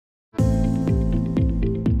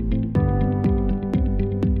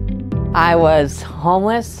I was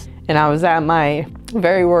homeless and I was at my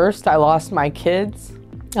very worst. I lost my kids.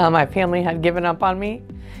 My family had given up on me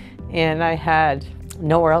and I had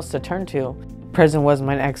nowhere else to turn to. Prison was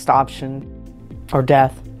my next option, or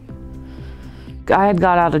death. I had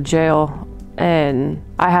got out of jail and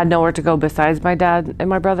I had nowhere to go besides my dad and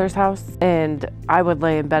my brother's house, and I would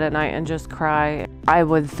lay in bed at night and just cry. I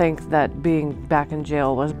would think that being back in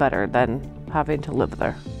jail was better than having to live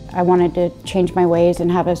there. I wanted to change my ways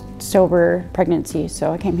and have a sober pregnancy,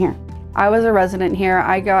 so I came here. I was a resident here.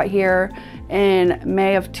 I got here in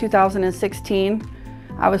May of 2016.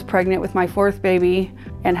 I was pregnant with my fourth baby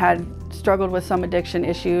and had struggled with some addiction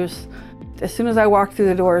issues. As soon as I walked through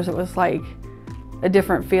the doors, it was like a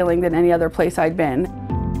different feeling than any other place I'd been.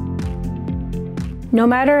 No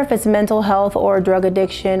matter if it's mental health or drug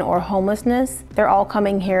addiction or homelessness, they're all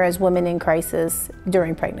coming here as women in crisis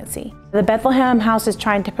during pregnancy. The Bethlehem House is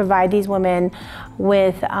trying to provide these women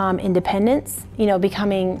with independence,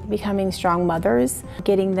 becoming strong mothers,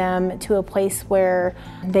 getting them to a place where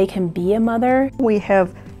they can be a mother. We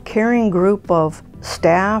have a caring group of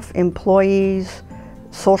staff, employees,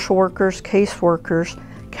 social workers, caseworkers,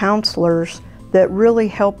 counselors that really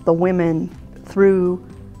help the women through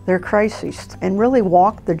their crises and really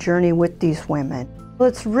walk the journey with these women.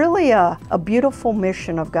 It's really a beautiful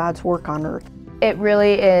mission of God's work on earth. It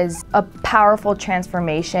really is a powerful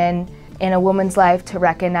transformation in a woman's life to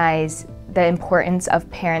recognize the importance of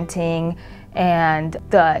parenting and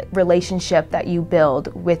the relationship that you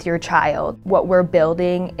build with your child. What we're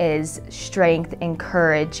building is strength and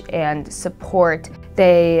courage and support.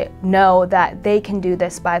 They know that they can do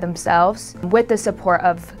this by themselves with the support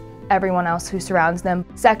of everyone else who surrounds them.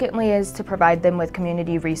 Secondly is to provide them with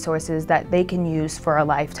community resources that they can use for a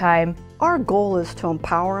lifetime. Our goal is to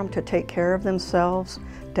empower them to take care of themselves,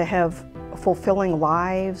 to have fulfilling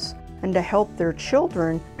lives, and to help their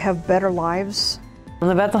children have better lives.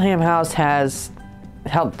 The Bethlehem House has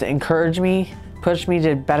helped encourage me, push me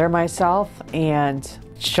to better myself, and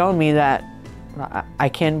shown me that I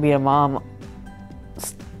can be a mom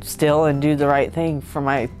still and do the right thing for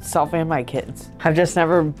myself and my kids. I've just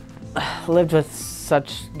never lived with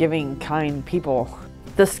such giving, kind people.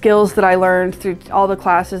 The skills that I learned through all the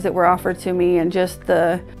classes that were offered to me and just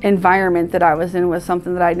the environment that I was in was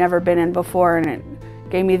something that I'd never been in before, and it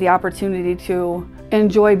gave me the opportunity to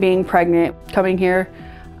enjoy being pregnant. Coming here,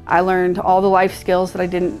 I learned all the life skills that I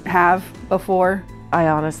didn't have before. I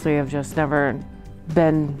honestly have just never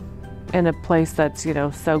been in a place that's,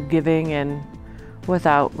 so giving and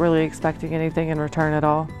without really expecting anything in return at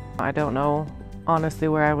all. I don't know honestly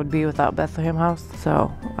where I would be without Bethlehem House,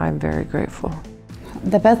 so I'm very grateful.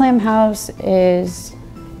 The Bethlehem House is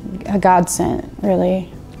a godsend,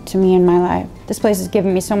 really, to me in my life. This place has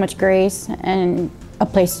given me so much grace and a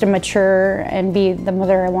place to mature and be the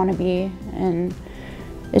mother I want to be, and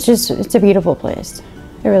it's a beautiful place.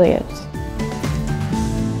 It really is.